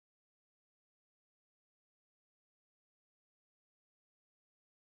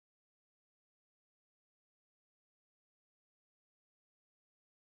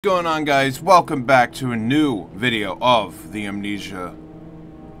Going on, guys? Welcome back to a new video of the Amnesia,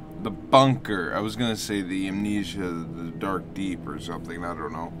 the bunker. I was gonna say the Amnesia, the Dark Deep or something. I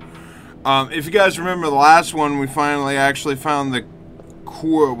don't know. If you guys remember the last one, we finally actually found the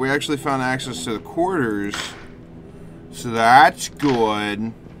core. We actually found access to the quarters, so that's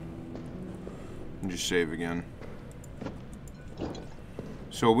good. Just save again.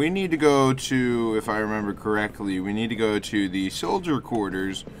 So we need to go to, if I remember correctly, we need to go to the soldier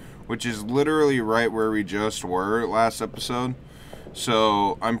quarters, which is literally right where we just were last episode.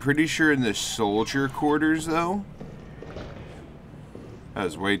 So I'm pretty sure in the soldier quarters, though. That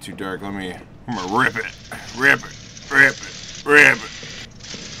was way too dark. I'm gonna rip it.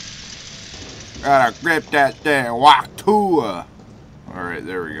 Gotta grip that thing. Walk to her. Alright,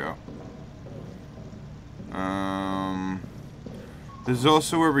 there we go. This is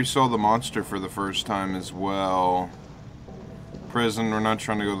also where we saw the monster for the first time as well. Prison, we're not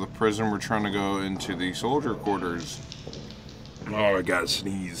trying to go to the prison, we're trying to go into the soldier quarters. Oh, I gotta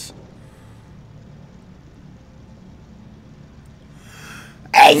sneeze.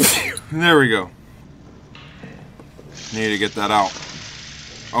 There we go. Need to get that out.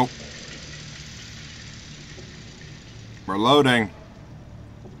 Oh. We're loading.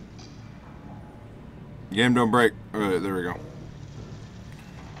 Game don't break. Alright, there we go.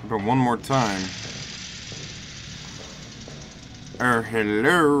 But one more time.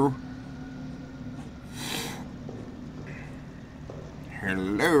 Hello.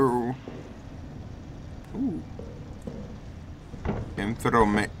 Hello. Ooh.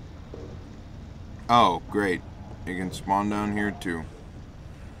 Inframe. Oh, great. You can spawn down here too.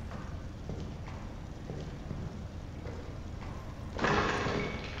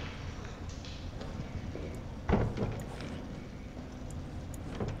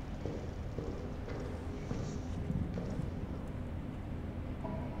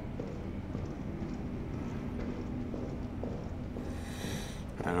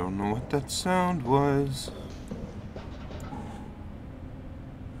 I don't know what that sound was.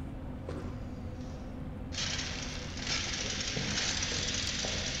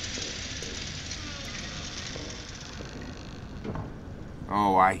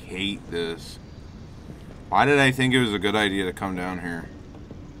 Oh, I hate this. Why did I think it was a good idea to come down here?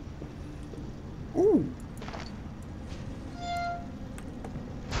 Ooh.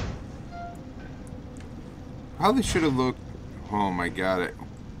 Probably should have looked. Oh my god.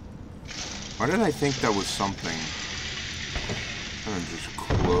 Why did I think that was something? I'm gonna just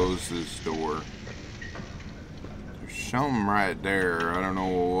close this door. There's something right there. I don't know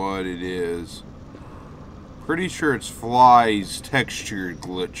what it is. Pretty sure it's flies texture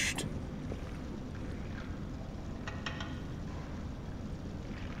glitched.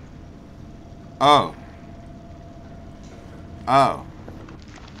 Oh. Oh.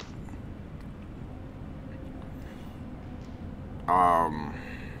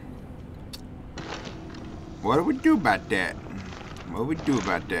 What do we do about that? What do we do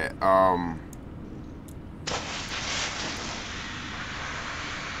about that?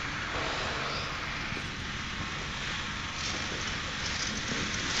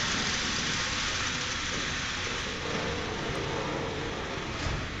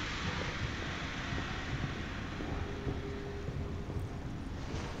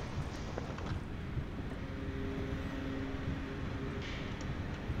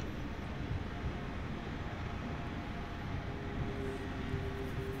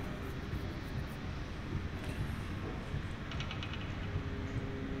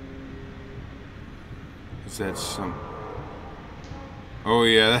 Is that some... Oh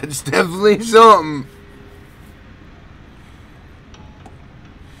yeah, that's definitely something.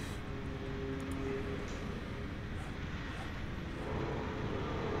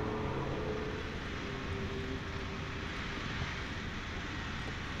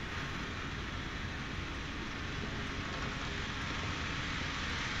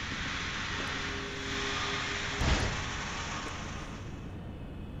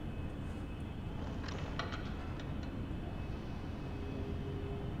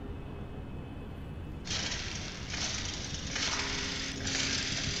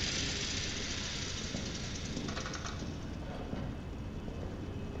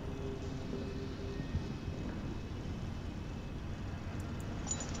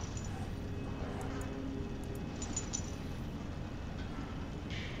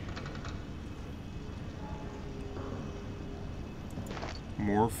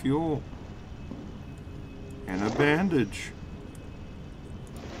 More fuel. And a bandage.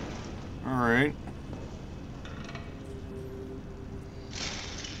 Alright.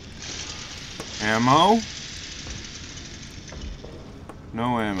 Ammo.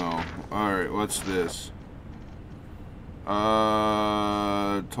 No ammo. Alright, what's this?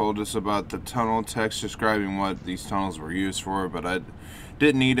 Told us about the tunnel text describing what these tunnels were used for, but I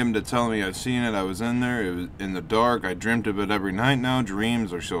didn't need him to tell me I've seen it. I was in there. It was in the dark. I dreamt of it every night now.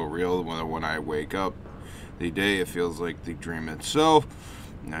 Dreams are so real when I wake up. The day, it feels like the dream itself.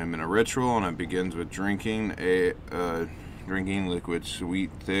 I'm in a ritual, and it begins with drinking drinking liquid,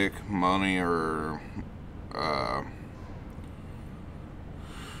 sweet, thick, money, or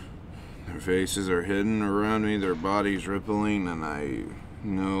their faces are hidden around me, their bodies rippling, and I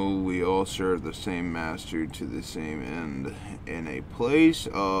know we all serve the same master to the same end, in a place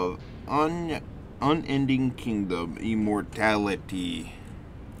of unending kingdom, immortality.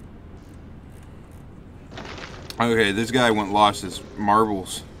 Okay, this guy lost his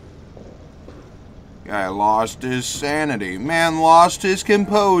marbles. Guy lost his sanity. Man lost his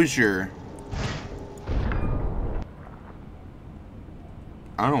composure.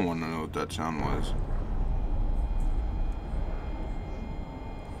 I don't want to know what that sound was.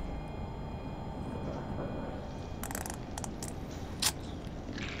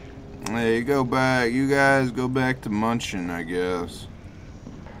 Hey, go back. You guys go back to munching, I guess.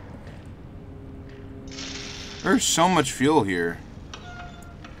 There's so much fuel here.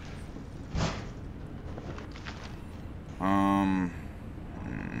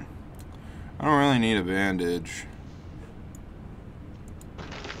 I don't really need a bandage.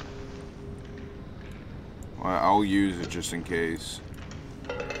 Well, I'll use it just in case.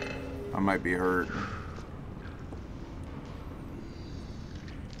 I might be hurt.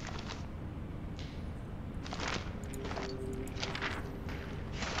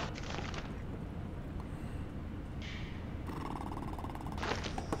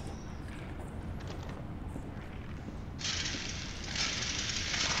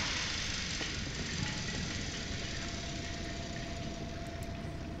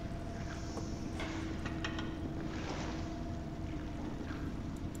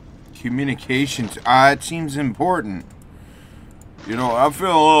 Communications. It seems important. You know, I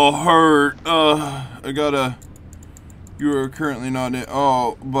feel a little hurt. You are currently not in.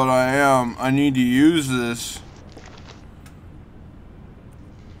 Oh, but I am. I need to use this.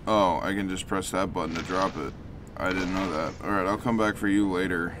 Oh, I can just press that button to drop it. I didn't know that. Alright, I'll come back for you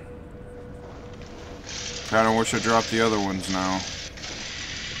later. Kinda wish I dropped the other ones now.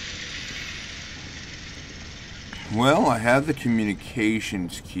 Well, I have the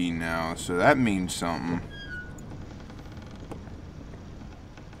communications key now, so that means something.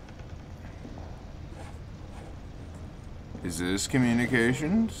 Is this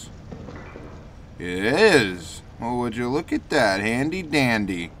communications? It is! Well, would you look at that? Handy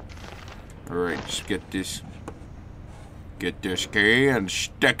dandy. Alright, just get this key and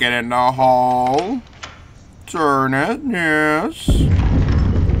stick it in the hole. Turn it, yes.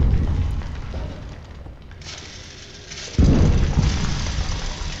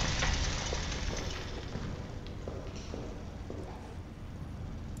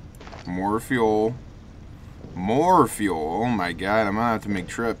 More fuel. More fuel. Oh my god, I'm gonna have to make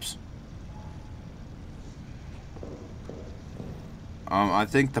trips. I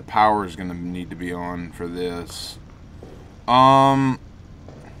think the power is gonna need to be on for this. Tell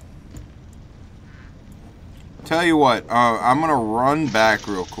you what, I'm gonna run back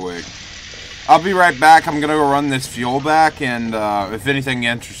real quick. I'll be right back. I'm gonna go run this fuel back, and if anything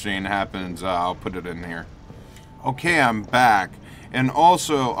interesting happens, I'll put it in here. Okay, I'm back. And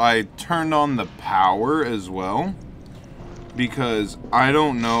also, I turned on the power as well, because I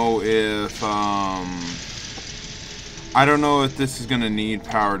don't know if this is gonna need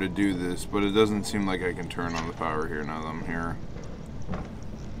power to do this, but it doesn't seem like I can turn on the power here now that I'm here.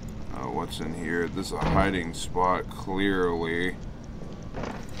 What's in here? This is a hiding spot, clearly.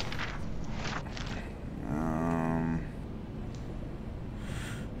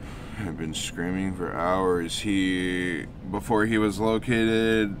 I've been screaming for hours. Before he was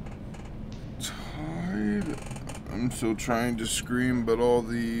located. Tied. I'm still trying to scream, but all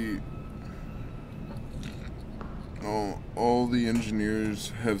the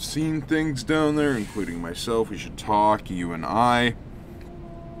engineers have seen things down there, including myself. We should talk, you and I,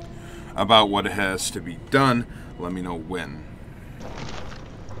 about what has to be done. Let me know when.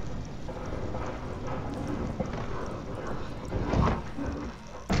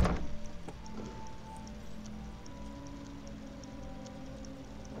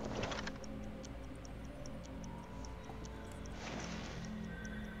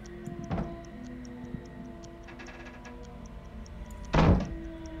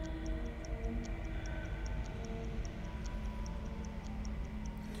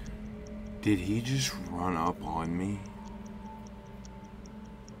 Did he just run up on me?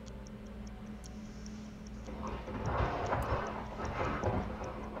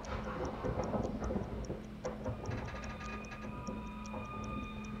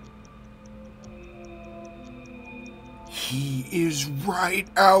 He is right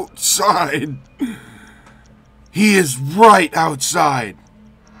outside. He is right outside.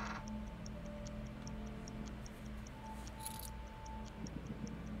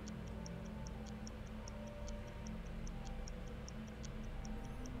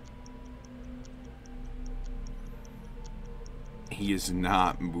 He is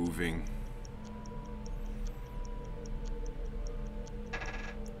not moving.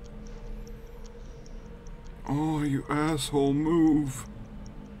 Oh, you asshole, move.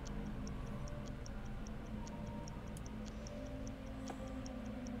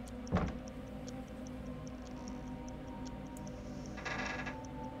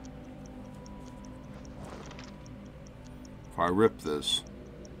 If I rip this,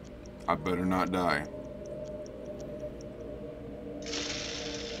 I better not die.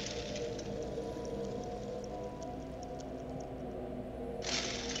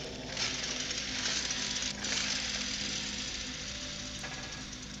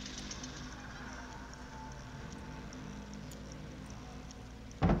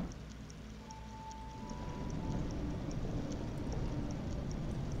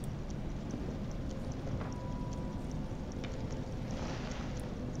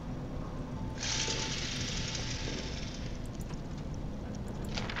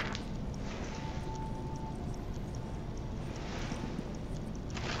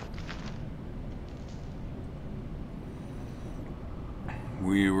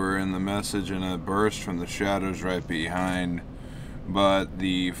 We were in the message and a burst from the shadows right behind, but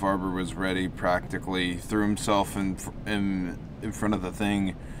the farber was ready, practically threw himself in front of the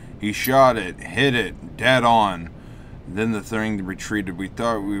thing. He shot it, hit it, dead on. Then the thing retreated. We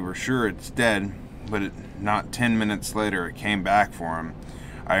thought we were sure it's dead, but not 10 minutes later it came back for him.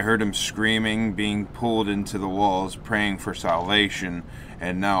 I heard him screaming, being pulled into the walls, praying for salvation,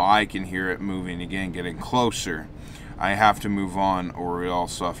 and now I can hear it moving again, getting closer. I have to move on, or we'll all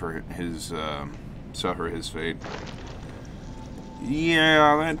suffer his fate.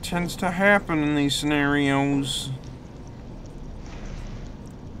 Yeah, that tends to happen in these scenarios.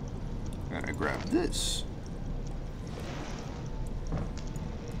 Gotta grab this.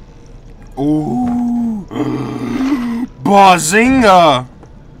 Ooh! Bazinga!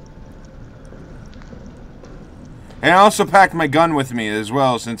 And I also packed my gun with me as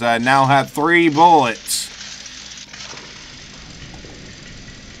well, since I now have 3 bullets.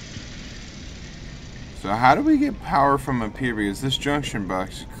 So how do we get power from up here? Because this junction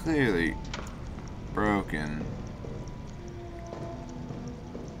box is clearly broken.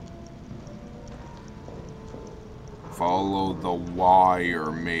 Follow the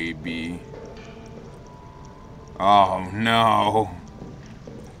wire, maybe. Oh no.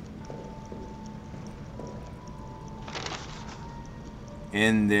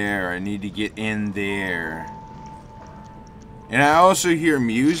 In there. I need to get in there. And I also hear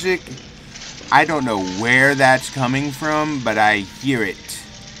music. I don't know where that's coming from, but I hear it.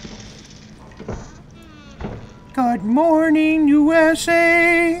 Good morning,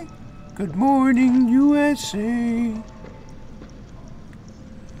 USA. Good morning, USA.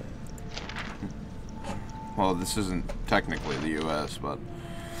 Well, this isn't technically the US, but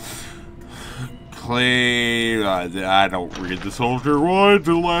I don't read the Soldier Wide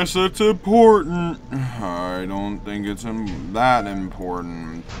unless it's important. I don't think it's that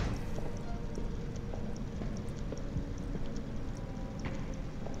important.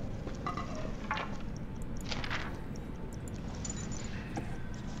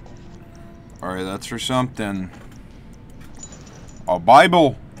 Alright, that's for something. A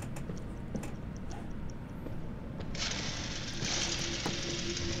Bible.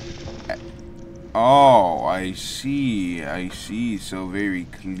 Oh, I see so very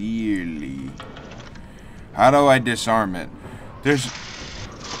clearly. How do I disarm it? There's...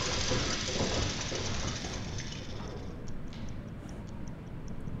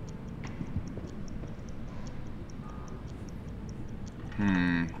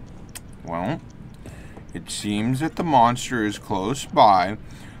 Well, it seems that the monster is close by.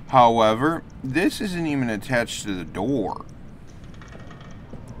 However, this isn't even attached to the door.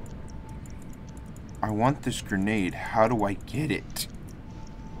 I want this grenade. How do I get it?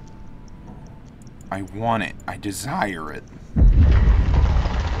 I want it. I desire it.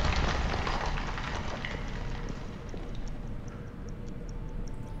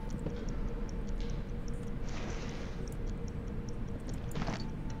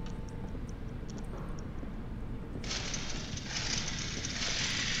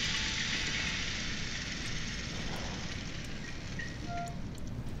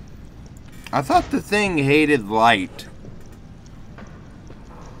 I thought the thing hated light.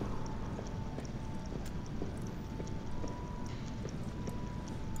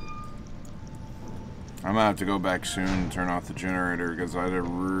 to go back soon and turn off the generator because I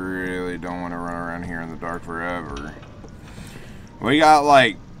really don't want to run around here in the dark forever. We got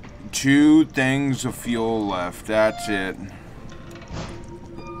like 2 things of fuel left. That's it.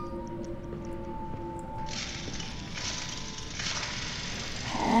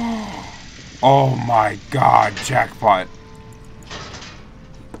 Oh my god, jackpot.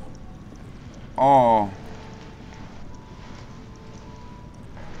 Oh.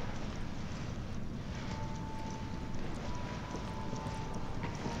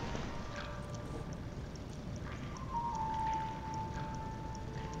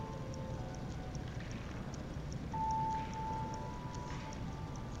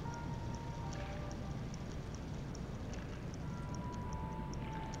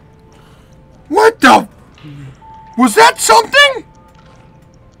 What the? Was that something?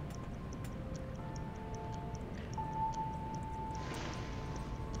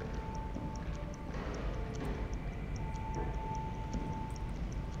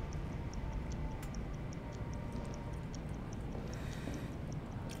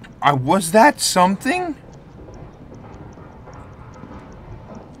 Was that something?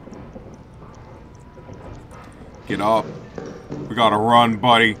 Get up. We gotta run,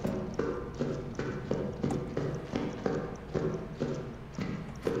 buddy.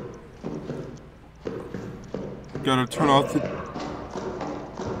 Gotta turn off the...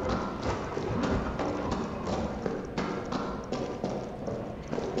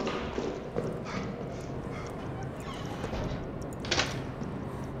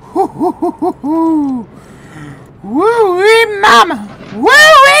 Woo-wee mama!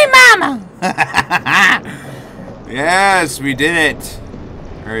 Woo-wee mama! Yes, we did it!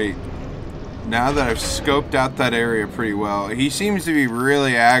 Alright. Now that I've scoped out that area pretty well, he seems to be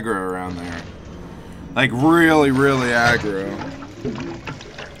really aggro around there. Like, really, really aggro.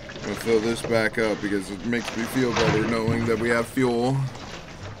 I'll fill this back up because it makes me feel better knowing that we have fuel.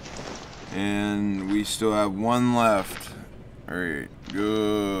 And we still have 1 left. Alright,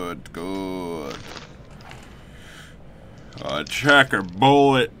 good, good. Checker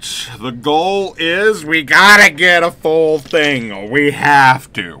bullets. The goal is we gotta get a full thing. We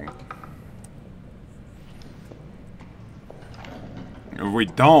have to. If we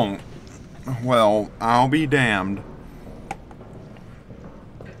don't, well, I'll be damned.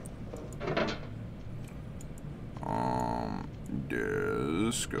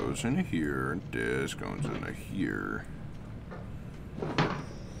 This goes into here. This goes into here.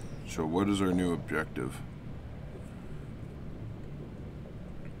 So what is our new objective?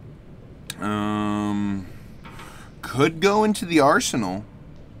 Could go into the arsenal.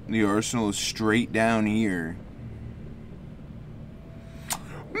 The arsenal is straight down here.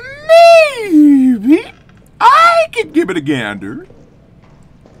 Maybe I could give it a gander.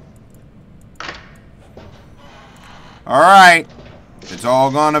 Alright. It's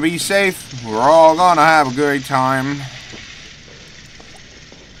all gonna be safe. We're all gonna have a good time.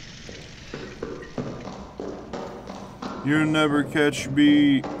 You'll never catch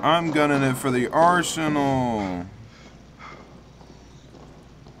me. I'm gunning it for the arsenal.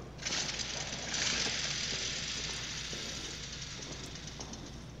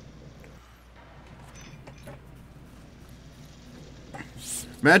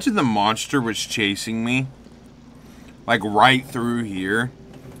 Imagine the monster was chasing me. Like right through here.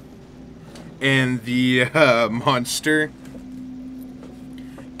 And the monster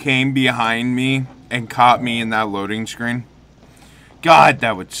came behind me and caught me in that loading screen. God,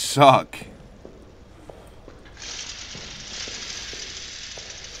 that would suck.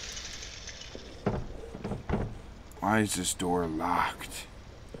 Why is this door locked?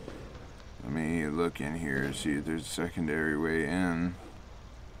 Let me look in here, see if there's a secondary way in.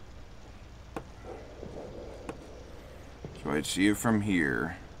 So I'd see it from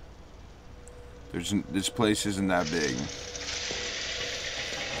here. This place isn't that big.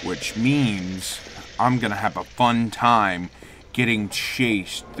 Which means I'm gonna have a fun time getting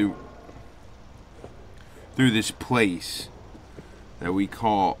chased through this place that we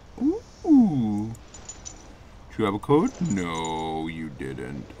call... Ooh. Do you have a code? No, you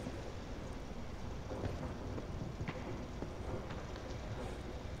didn't.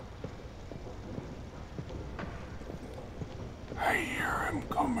 I hear him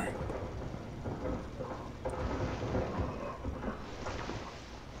coming.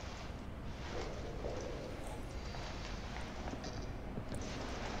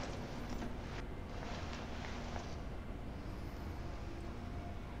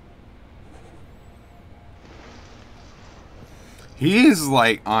 He is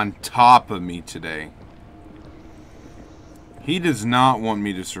like on top of me today. He does not want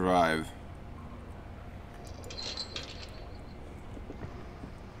me to survive.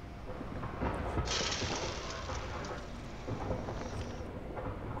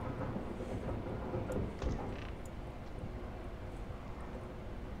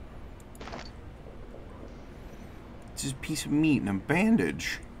 just a piece of meat and a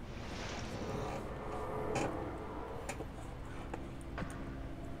bandage.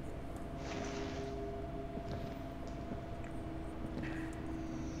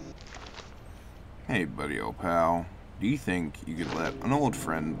 Hey, buddy, old pal. Do you think you could let an old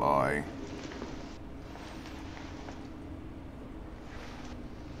friend by?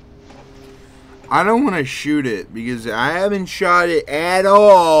 I don't want to shoot it because I haven't shot it at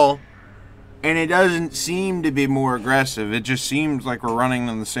all. And it doesn't seem to be more aggressive. It just seems like we're running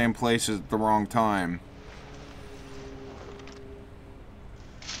in the same places at the wrong time.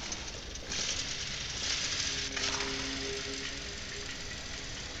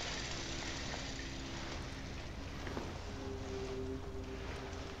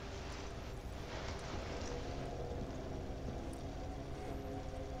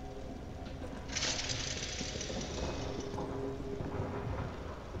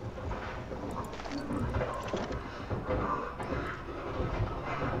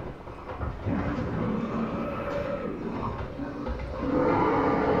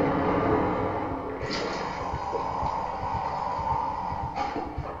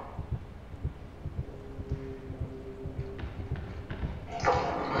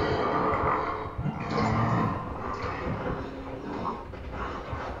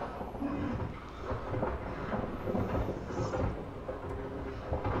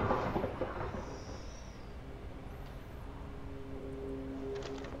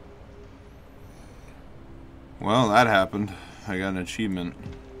 Well, that happened. I got an achievement.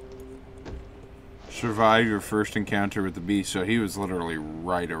 Survive your first encounter with the beast. So he was literally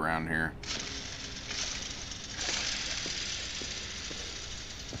right around here.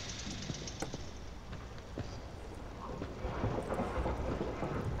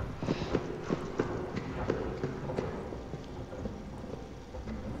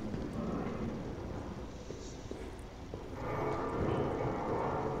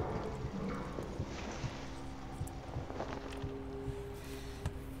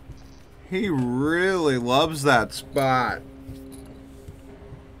 He really loves that spot.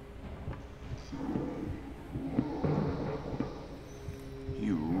 He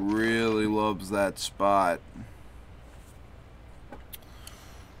really loves that spot.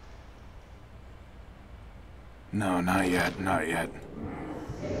 No, not yet, not yet.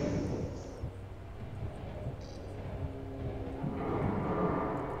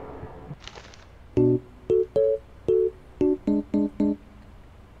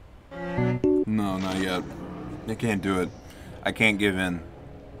 No, not yet. I can't do it. I can't give in.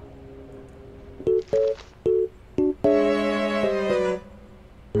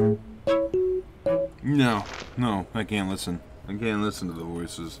 No, no, I can't listen. I can't listen to the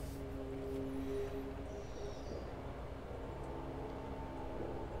voices.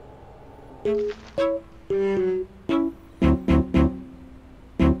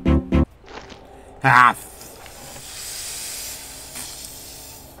 Ah.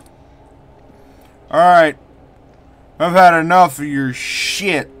 Alright. I've had enough of your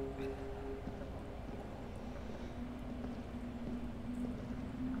shit.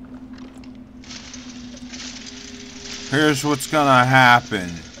 Here's what's gonna happen.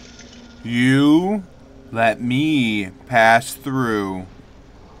 You let me pass through.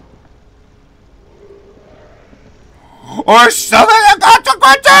 Or suffer the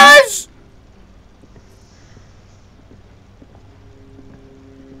consequences!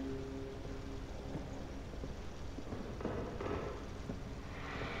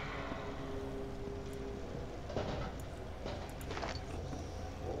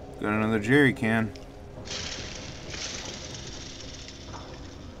 Got another jerry can.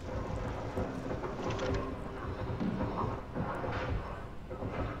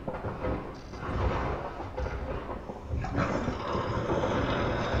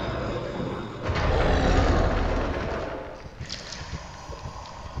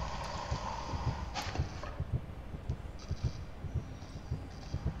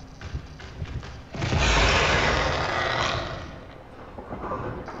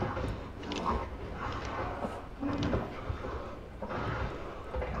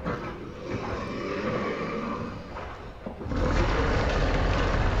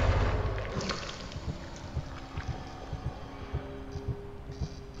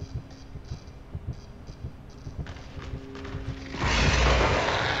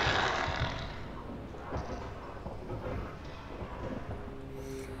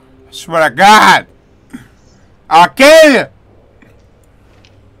 Swear to God, I'll kill you.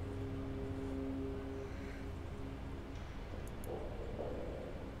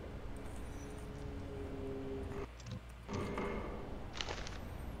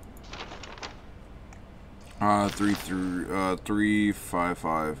 3 5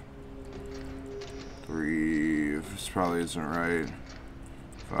 5. 3. This probably isn't right.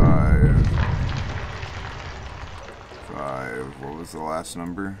 5 5. What was the last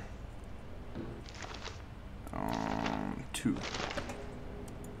number? 2.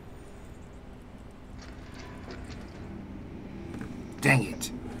 Dang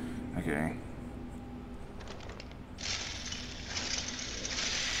it. Okay.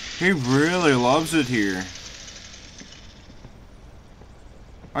 He really loves it here.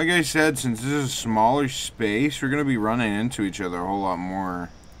 Like I said, since this is a smaller space, we're going to be running into each other a whole lot more.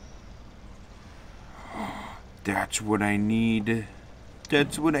 That's what I need.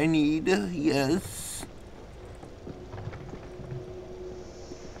 That's what I need. Yes.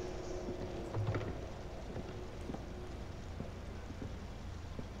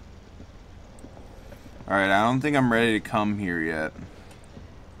 Alright, I don't think I'm ready to come here yet.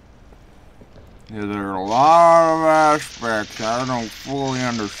 Yeah, there are a lot of aspects I don't fully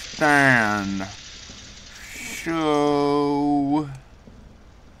understand. So...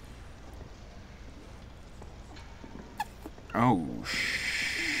 oh,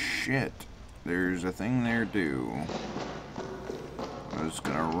 shit. There's a thing there, too. I'm just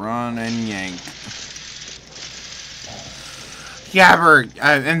gonna run and yank. Yabbert!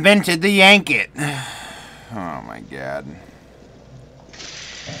 I've invented the yank it! Oh my god.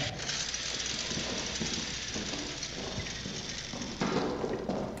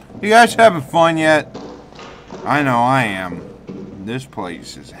 You guys having fun yet? I know I am. This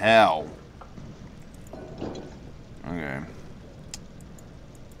place is hell. Okay.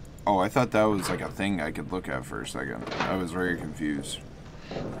 Oh, I thought that was like a thing I could look at for a second. I was very confused.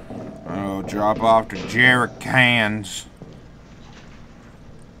 Oh, drop off to jerry cans.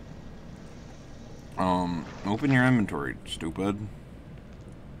 Open your inventory, stupid.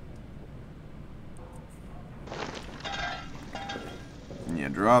 And you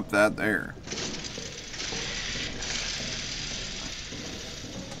drop that there.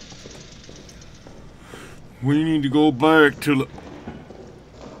 We need to go back to the...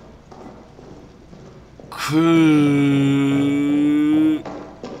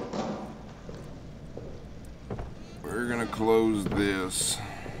 we're gonna close this.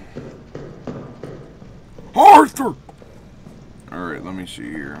 Arthur! Alright, let me see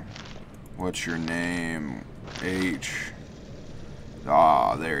here. What's your name? H.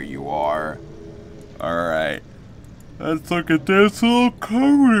 Ah, there you are. Alright. Let's look at this little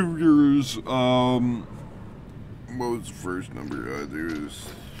code of yours. What was the first number? I think it was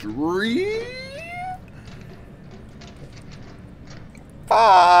 3?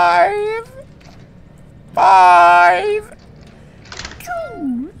 5. 5.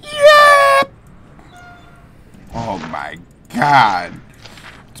 2. Yep! Oh my god.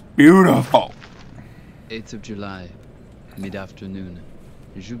 It's beautiful. 8th of July, mid-afternoon.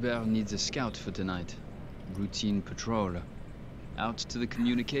 Joubert needs a scout for tonight. Routine patrol. Out to the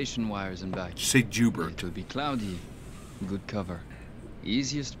communication wires and back. Say Joubert. It'll be cloudy. Good cover.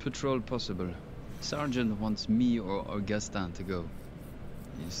 Easiest patrol possible. Sergeant wants me or Augustin to go.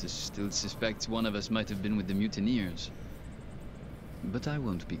 He still suspects one of us might have been with the mutineers. But I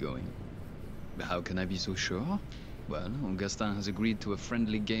won't be going. How can I be so sure? Well, Augustin has agreed to a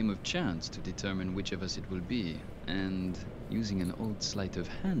friendly game of chance to determine which of us it will be. And using an old sleight of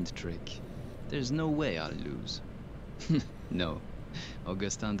hand trick, there's no way I'll lose. No,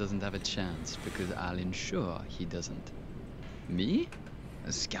 Augustin doesn't have a chance because I'll ensure he doesn't. Me?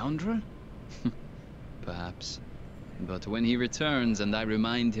 A scoundrel? Perhaps. But when he returns and I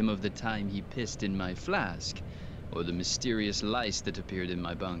remind him of the time he pissed in my flask, or the mysterious lice that appeared in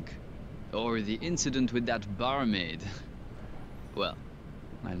my bunk, or the incident with that barmaid, well,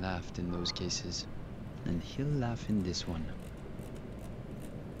 I laughed in those cases, and he'll laugh in this one.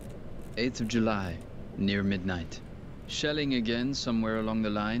 8th of July, near midnight. Shelling again somewhere along the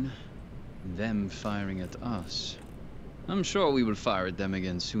line. Them firing at us. I'm sure we will fire at them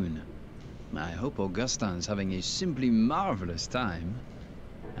again soon. I hope Augustin's having a simply marvelous time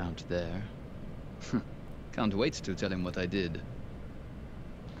out there. Can't wait to tell him what I did.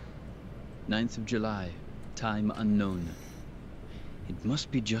 9th of July, time unknown. It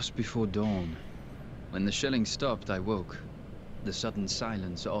must be just before dawn. When the shelling stopped, I woke. The sudden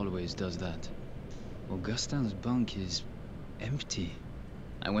silence always does that. Augustin's bunk is empty.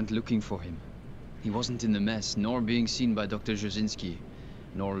 I went looking for him. He wasn't in the mess, nor being seen by Dr. Jasinski,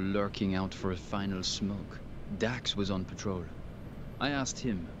 nor lurking out for a final smoke. Dax was on patrol. I asked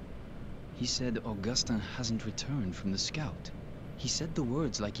him. He said Augustin hasn't returned from the scout. He said the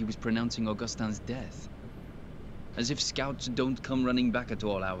words like he was pronouncing Augustin's death. As if scouts don't come running back at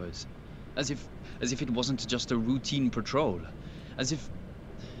all hours. As if as if it wasn't just a routine patrol, as if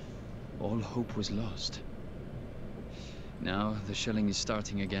all hope was lost. Now the shelling is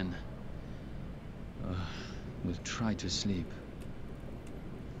starting again. We'll try to sleep.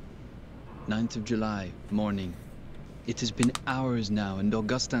 9th of July, morning. It has been hours now, and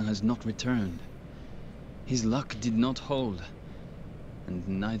Augustin has not returned. His luck did not hold, and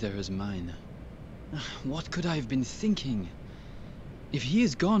neither has mine. What could I have been thinking? If he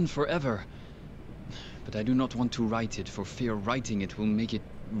is gone forever... But I do not want to write it, for fear writing it will make it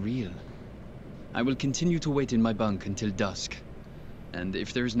real. I will continue to wait in my bunk until dusk. And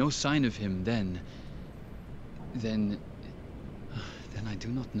if there is no sign of him, then I do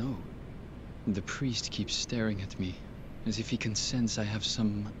not know. The priest keeps staring at me, as if he can sense I have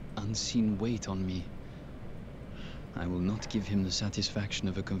some unseen weight on me. I will not give him the satisfaction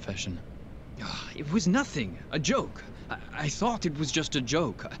of a confession. It was nothing, a joke. I thought it was just a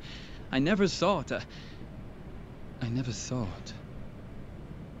joke. I never thought. I never thought.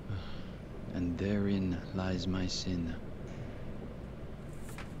 And therein lies my sin.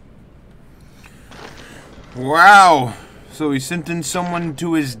 Wow! So he sentenced someone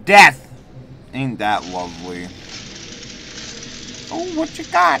to his death. Ain't that lovely? Oh, what you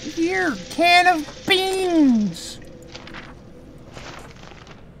got here? Can of beans!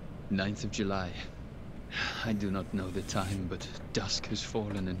 9th of July. I do not know the time, but dusk has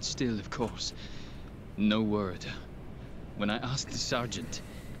fallen, and still, of course, no word. When I asked the sergeant,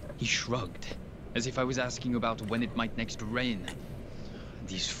 he shrugged, as if I was asking about when it might next rain.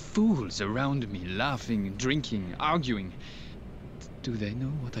 These fools around me, laughing, drinking, arguing. Do they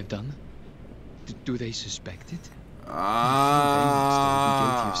know what I've done? Do they suspect it? They must be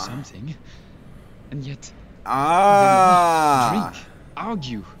guilty of something. And yet, they laugh, drink,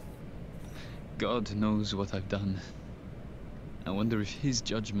 argue. God knows what I've done. I wonder if his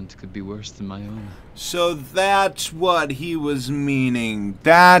judgment could be worse than my own. So that's what he was meaning.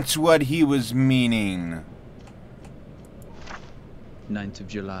 That's what he was meaning. 9th of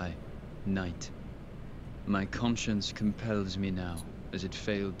July, night. My conscience compels me now, as it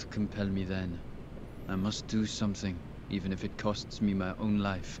failed to compel me then. I must do something, even if it costs me my own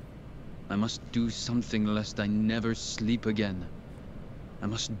life. I must do something lest I never sleep again. I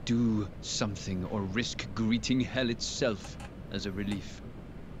must do something or risk greeting hell itself as a relief.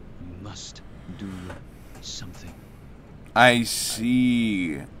 I must do something. I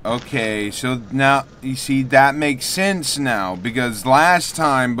see. Okay, so now, you see, that makes sense now. Because last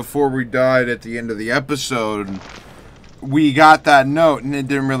time, before we died at the end of the episode, we got that note and it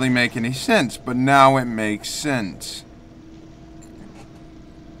didn't really make any sense. But now it makes sense.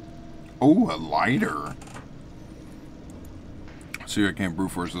 Oh, a lighter. See, I can't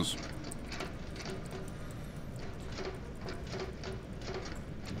brute force this.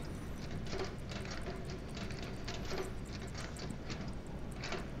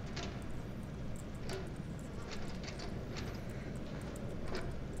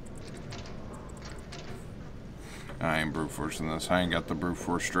 I ain't brute forcing this. I ain't got the brute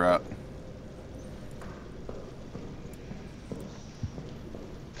force strat.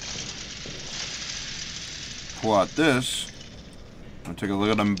 Pull out this. I'll take a look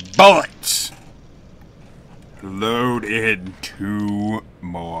at them bullets. Load in 2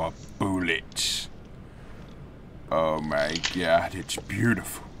 more bullets. Oh my god, it's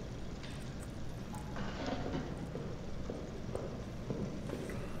beautiful.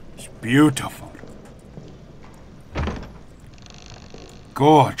 It's beautiful.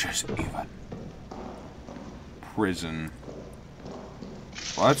 Gorgeous even. Prison.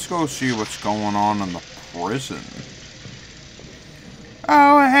 Let's go see what's going on in the prison.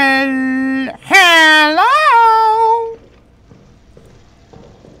 Oh, hello!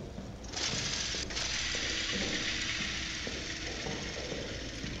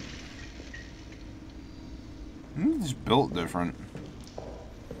 It's built different.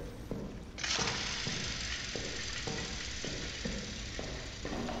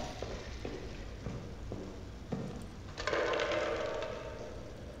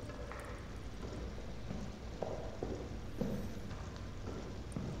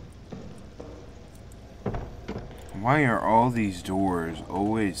 Why are all these doors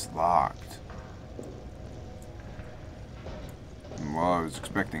always locked? Well, I was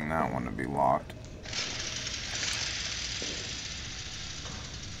expecting that one to be locked.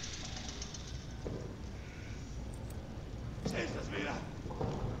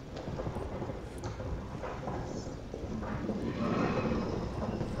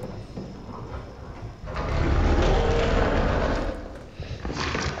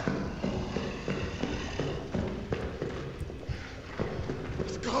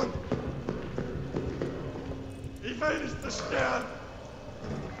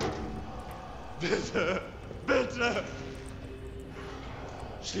 Bitte, bitte.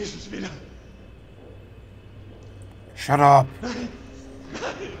 Schließ es wieder. Shut up. Nein,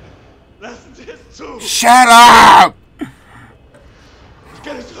 nein. Lassen Sie es zu. Shut up! Ich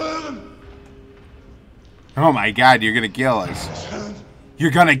kann es hören. Oh my god, you're gonna kill us. Es hören. You're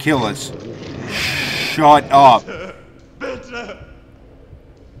gonna kill us. Shut up. Bitte, bitte.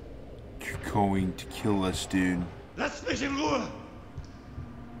 You're going to kill us, dude. Lasst mich in Ruhe.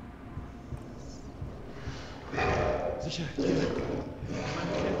 Sicher, hier.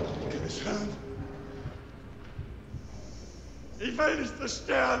 Ich kann es hören. Ich will nicht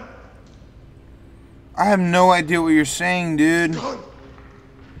zerstören. I have no idea what you're saying, dude. Gott.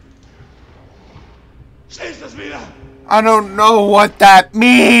 Schließ es wieder. I don't know what that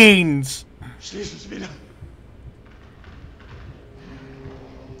means. Schließ es wieder.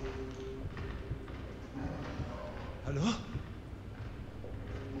 Hallo?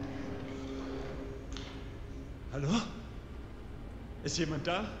 Hallo? Ist jemand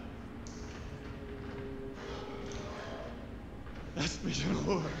da? Lasst mich in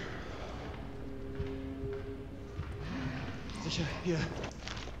Ruhe. Sicher, hier.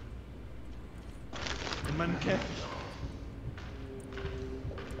 In meinem Käfig.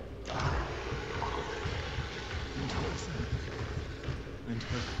 Ein Teufel. Ein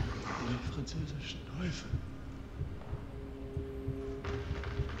Teufel. Die französischen Teufel.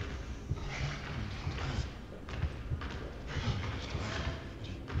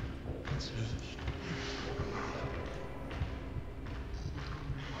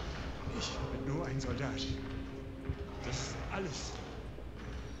 Ich bin nur ein Soldat. Das ist alles.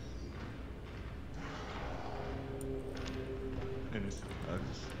 Eines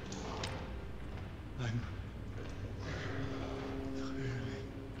Tages. Ein Frühling.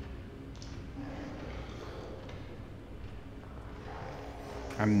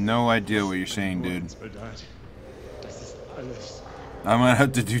 I have no idea what you're saying, dude. Soldat. Das ist alles. I'm gonna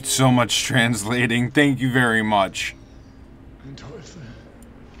have to do so much translating. Thank you very much. Ein Teufel.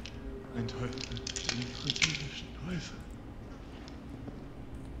 Ein Teufel. Die französischen Teufel.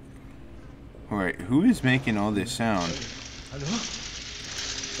 Alright, who is making all this sound? Hallo?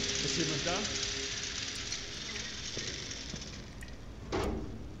 Ist jemand da?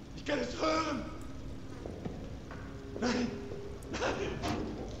 Ich kann es hören. Nein, nein,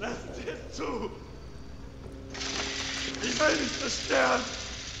 lassen Sie es zu. Ich will nicht zerstören.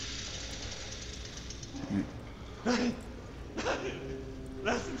 Nein, nein,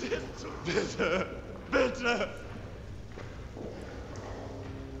 lassen Sie es zu. Bitte, bitte.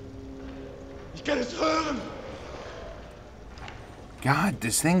 Ich kann es hören. God,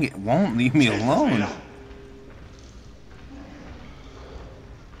 this thing it won't leave me alone.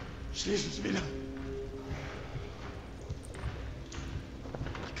 Schließ es wieder.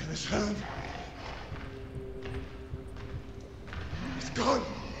 Ich kann es hören. Es kommt.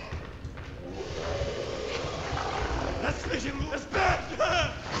 Lass mich in Ruhe. Das Bett.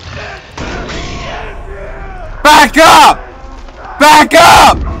 Back up! Back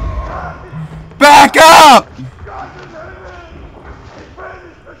up! Back up!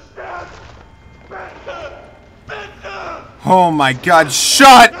 Oh my god,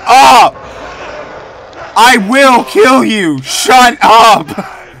 shut up! I will kill you! Shut up!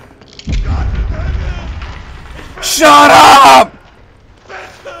 Shut up!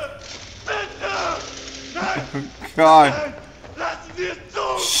 God.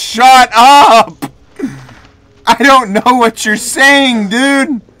 Shut up! I don't know what you're saying,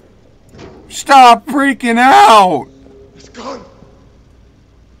 dude! Stop freaking out!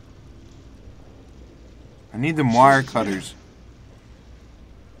 I need them wire cutters.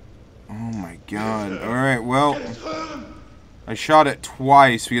 Oh my god. Alright, well, I shot it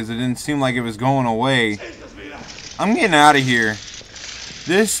twice because it didn't seem like it was going away. I'm getting out of here.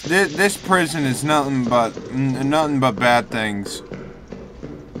 This prison is nothing but bad things.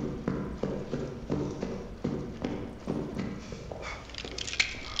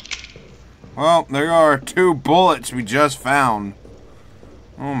 Well, there are 2 bullets we just found.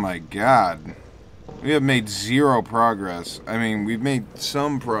 Oh my god. We have made 0 progress. I mean, we've made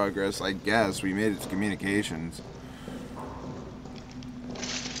some progress, I guess. We made it to communications.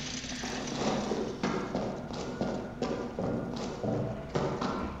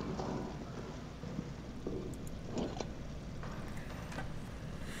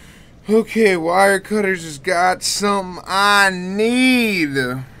 Okay, wire cutters has got something I need.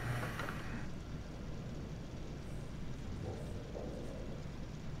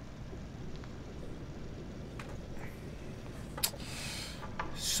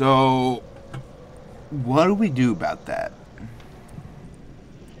 So, what do we do about that?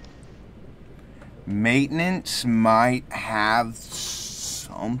 Maintenance might have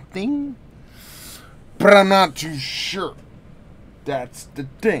something, but I'm not too sure. That's the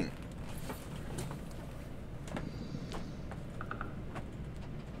thing.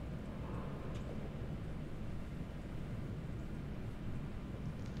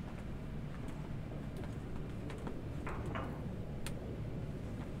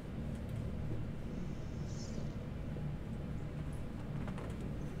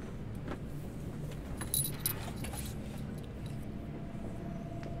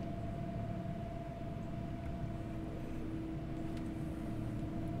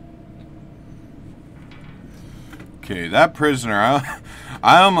 Okay, that prisoner,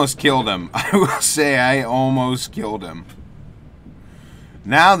 I almost killed him. I will say I almost killed him.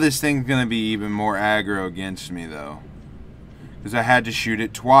 Now this thing's going to be even more aggro against me, though. Because I had to shoot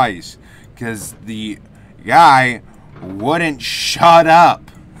it twice. Because the guy wouldn't shut up.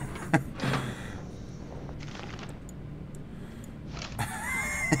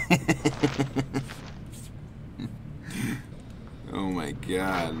 Oh my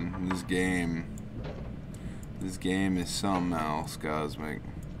god, this game. This game is something else, cosmic.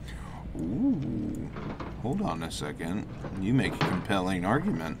 Ooh, hold on a second. You make a compelling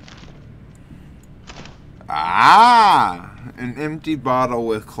argument. Ah, an empty bottle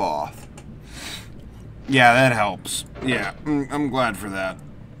with cloth. Yeah, that helps. Yeah, I'm glad for that.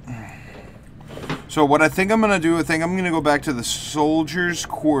 So what I think I'm going to do, I think I'm going to go back to the soldiers'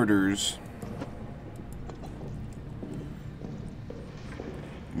 quarters.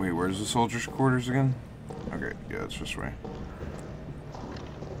 Wait, where's the soldiers' quarters again? Okay, yeah, it's this way.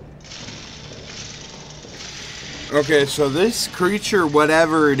 Okay, so this creature,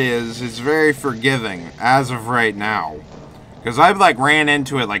 whatever it is very forgiving as of right now. Because I've, like, ran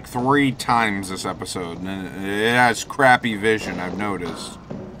into it, like, 3 times this episode, and it has crappy vision, I've noticed.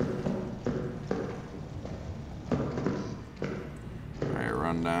 Alright,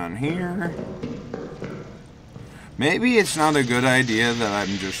 run down here. Maybe it's not a good idea that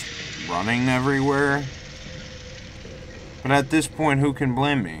I'm just running everywhere. But at this point, who can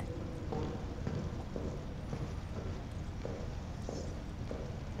blame me?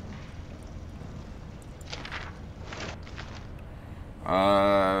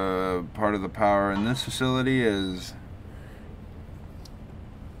 Part of the power in this facility is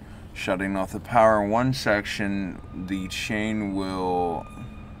shutting off the power in one section. The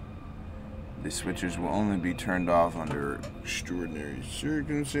switches will only be turned off under extraordinary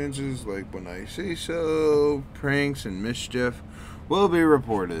circumstances, like when I say so. Pranks and mischief will be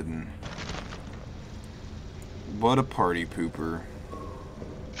reported. What a party pooper.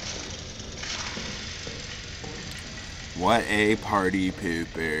 What a party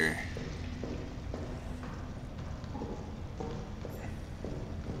pooper.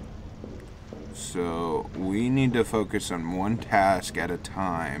 So, we need to focus on one task at a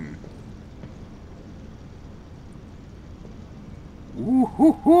time.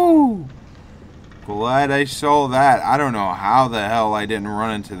 Woo-hoo-hoo! Glad I saw that. I don't know how the hell I didn't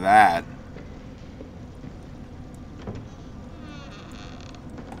run into that.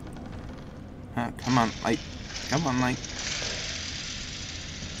 Huh, come on, light. Come on, light.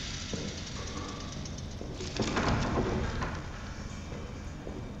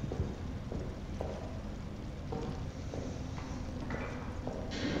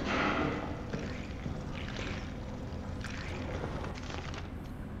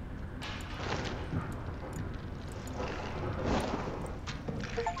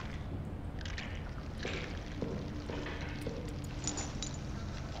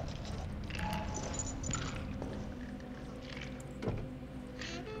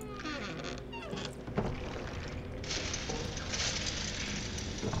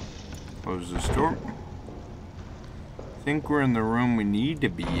 Close this door. I think we're in the room we need to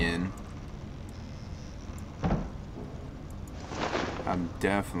be in. I'm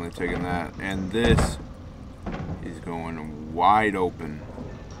definitely taking that. And this is going wide open.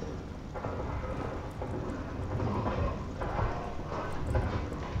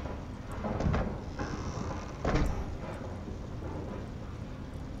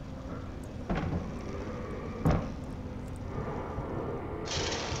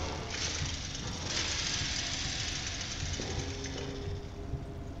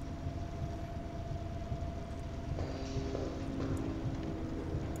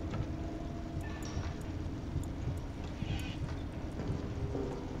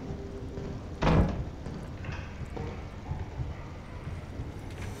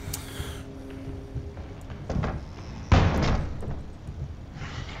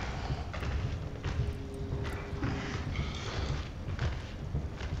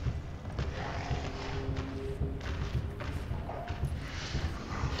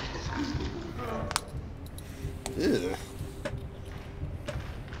 Ugh.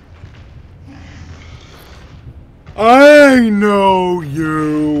 I know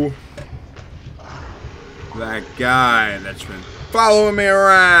you. That guy that's been following me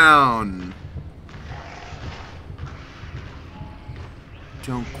around.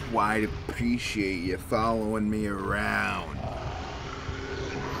 Don't quite appreciate you following me around.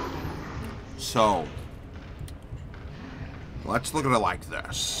 So, let's look at it like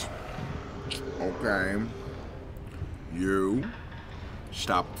this. Okay. You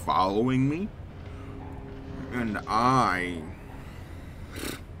stop following me, and I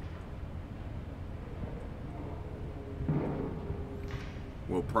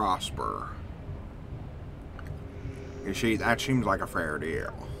will prosper. You see, that seems like a fair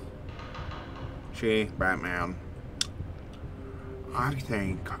deal. See, Batman, I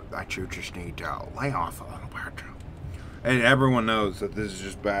think that you just need to lay off a little bit. And everyone knows that this is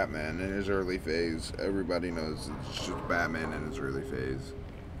just Batman in his early phase. Everybody knows it's just Batman in his early phase.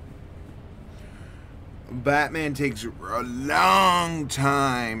 Batman takes a long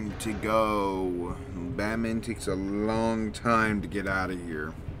time to go. Batman takes a long time to get out of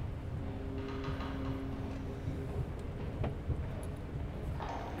here.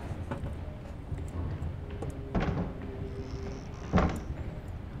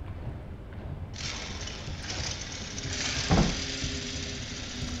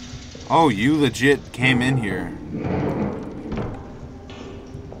 Oh, you legit came in here.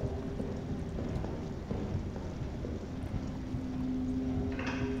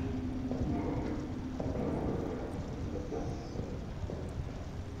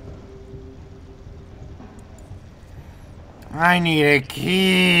 I need a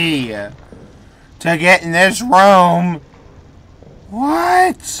key to get in this room.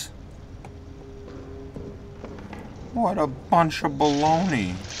 What? What a bunch of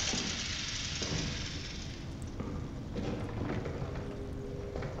baloney.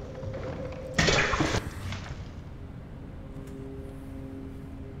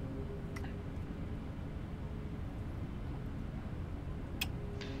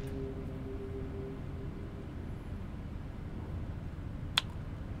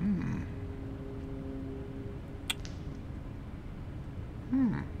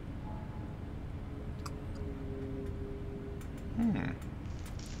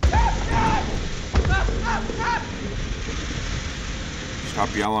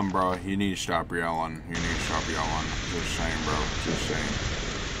 Stop yelling, bro. You need to stop yelling. You need to stop yelling. Just saying, bro. Just saying.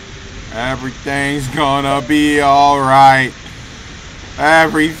 Everything's gonna be alright.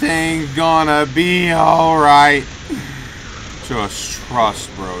 Everything's gonna be alright. Just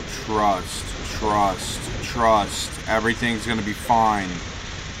trust, bro. Trust. Trust. Trust. Everything's gonna be fine.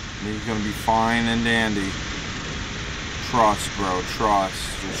 Everything's gonna be fine and dandy. Trust, bro.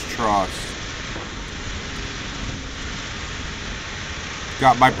 Trust. Just trust.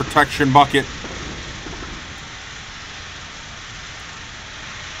 Got my protection bucket.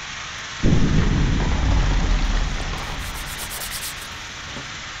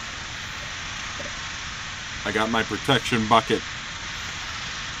 I got my protection bucket.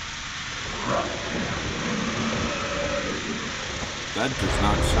 That does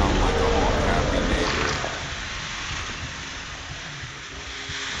not sound like a whole happy neighbor.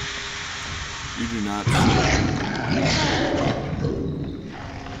 You do not.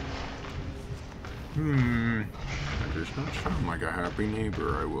 That does not sound like a happy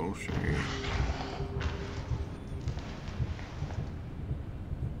neighbor, I will say.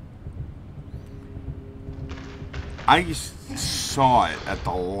 I saw it at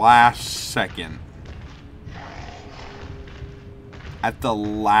the last second. At the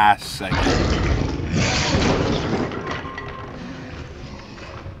last second.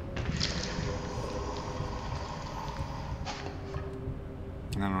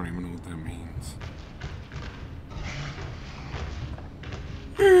 I don't even know what that means.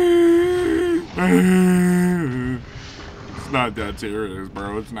 It's not that serious,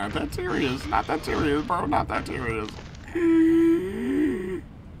 bro. It's not that serious. Not that serious, bro. Not that serious.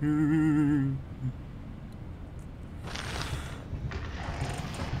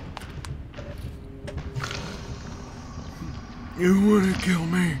 You wanna kill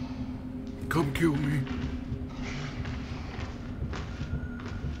me? Come kill me.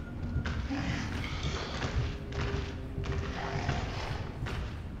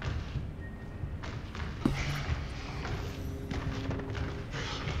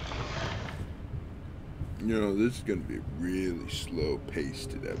 You know, this is gonna be a really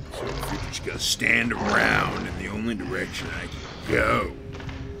slow-paced episode. If you're just gonna stand around in the only direction I can go.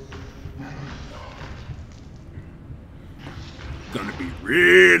 Gonna be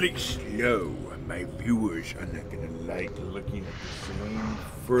really slow, my viewers are not gonna like looking at the same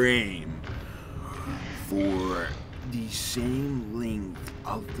frame for the same length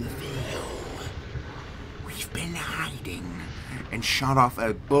of the video. We've been hiding and shot off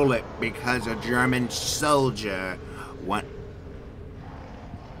a bullet because a German soldier went.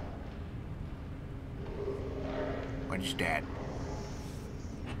 What is that?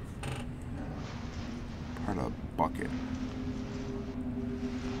 Part of a bucket.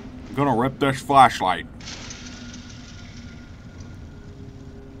 I'm gonna rip this flashlight.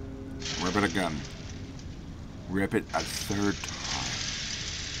 Rip it again. Rip it a third time.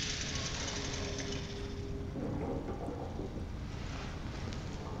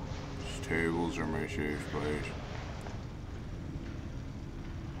 These tables are my safe place.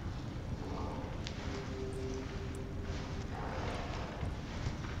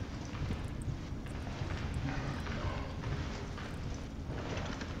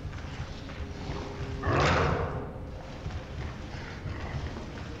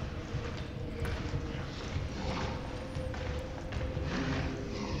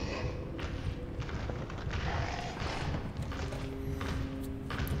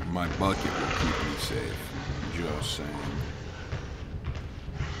 My bucket will keep me safe. Just saying.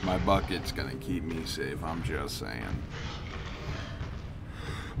 My bucket's gonna keep me safe. I'm just saying.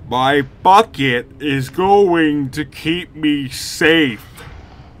 My bucket is going to keep me safe.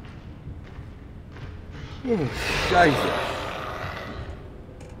 Oh, Scheiße.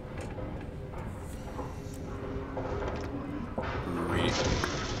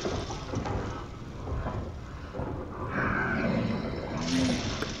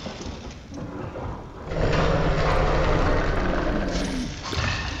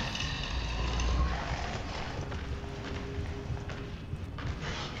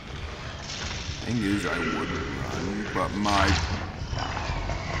 Thing is, I wouldn't run, but my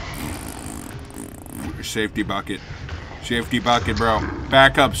safety bucket, bro,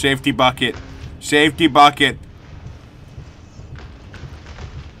 back up, safety bucket,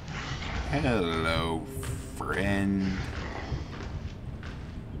 Hello, friend.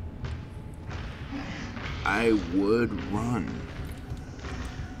 I would run.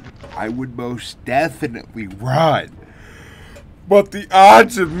 I would most definitely run. But the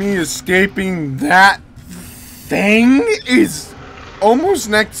odds of me escaping that thing is almost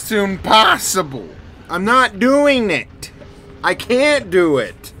next to impossible. I'm not doing it. I can't do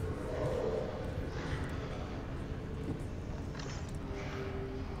it.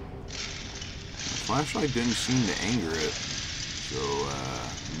 The flashlight didn't seem to anger it. So,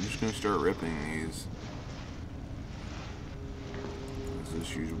 I'm just going to start ripping these. Is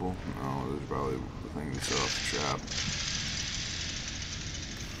this usable? No, this is probably the thing to set off the trap.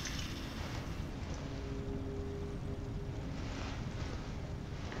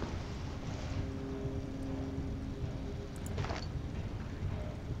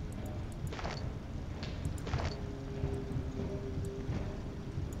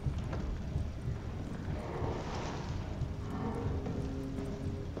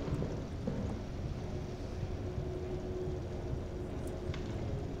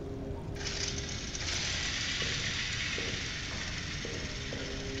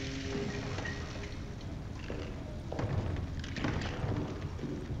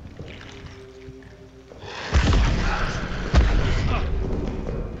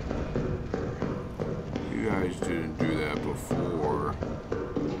 Didn't do that before.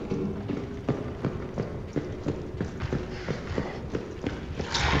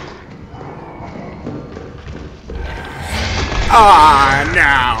 Ah,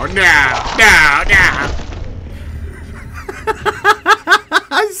 no.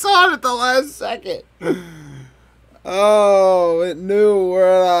 I saw it at the last second. Oh, it knew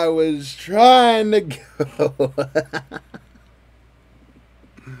where I was trying to go.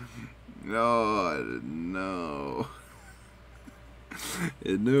 No, I didn't know.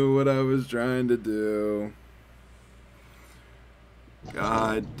 It knew what I was trying to do.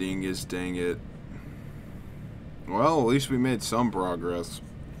 God dang it. Well, at least we made some progress.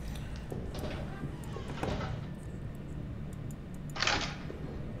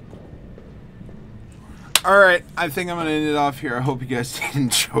 Alright, I think I'm going to end it off here. I hope you guys did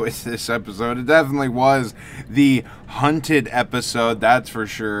enjoy this episode. It definitely was the hunted episode, that's for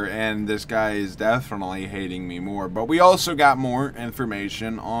sure. And this guy is definitely hating me more. But we also got more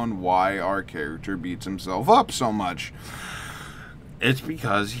information on why our character beats himself up so much. It's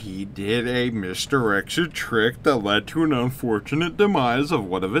because he did a misdirection trick that led to an unfortunate demise of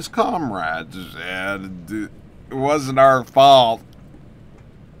one of his comrades. And it wasn't our fault.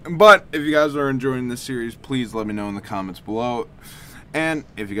 But if you guys are enjoying this series, please let me know in the comments below. And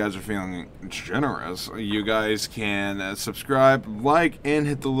if you guys are feeling generous, you guys can subscribe, like, and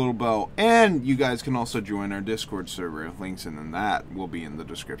hit the little bell. And you guys can also join our Discord server. Links in that will be in the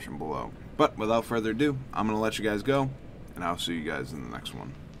description below. But without further ado, I'm going to let you guys go, and I'll see you guys in the next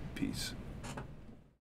one. Peace.